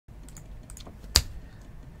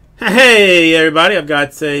Hey everybody, I've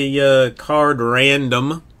got a card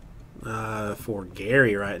random for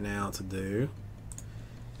Gary right now to do.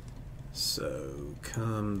 So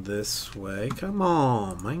come this way. Come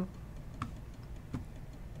on, man.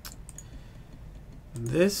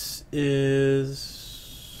 This is...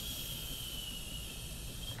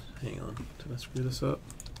 Hang on, did I screw this up?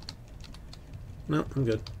 No, I'm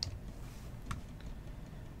good.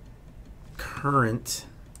 Current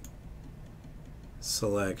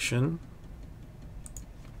selection.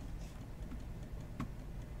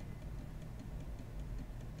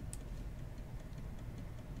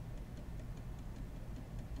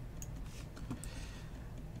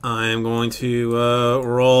 I am going to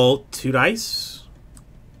roll 2 dice.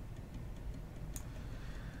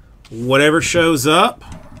 Whatever shows up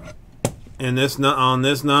in this on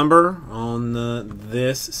this number on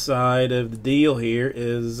this side of the deal here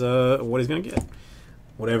is what he's going to get.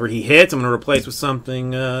 Whatever he hits, I'm going to replace with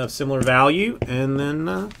something of similar value, and then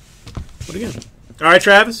put it again. All right,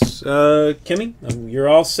 Travis, Kimmy, you're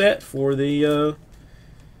all set for the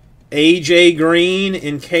AJ Green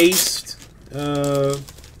encased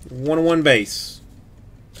 101 base.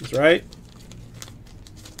 That's right.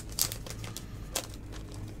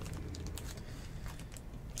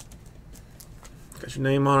 Got your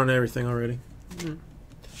name on it and everything already.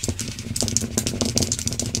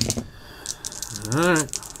 Alright.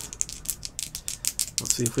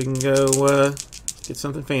 Let's see if we can go get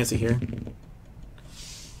something fancy here.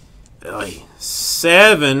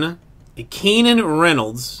 7. A Keenan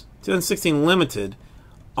Reynolds, 2016 Limited,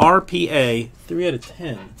 RPA, 3 out of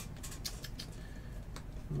 10.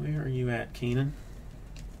 Where are you at, Keenan?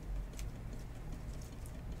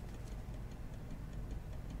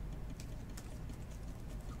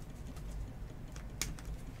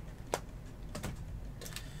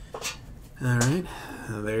 Alright,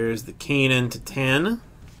 there's the Keenan to 10.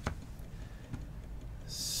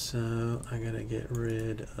 So I gotta get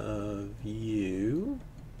rid of you.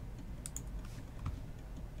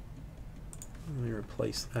 Let me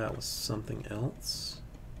replace that with something else.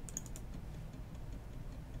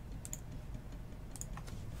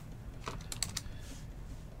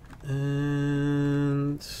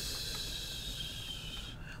 And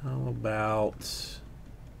how about...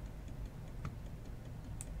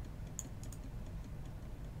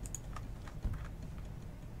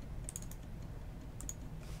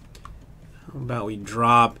 How about we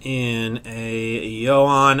drop in a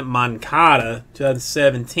Yohan Moncada,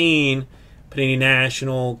 2017 Panini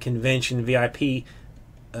National Convention VIP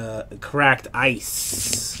cracked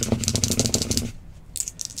ice.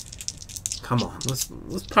 Come on, let's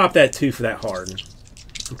pop that 2 for that Harden.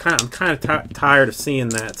 I'm kind of tired of seeing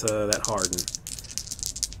that that Harden.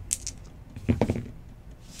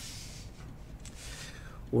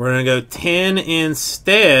 We're gonna go 10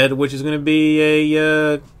 instead, which is gonna be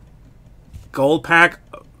a gold pack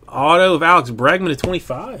auto of Alex Bregman to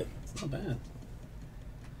 25. It's not bad.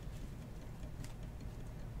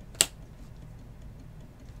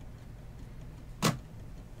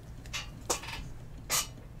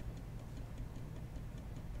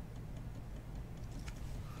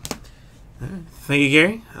 Thank you,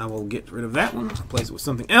 Gary. I will get rid of that one, replace it with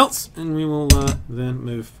something else, and we will then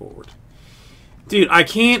move forward. Dude, I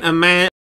can't imagine.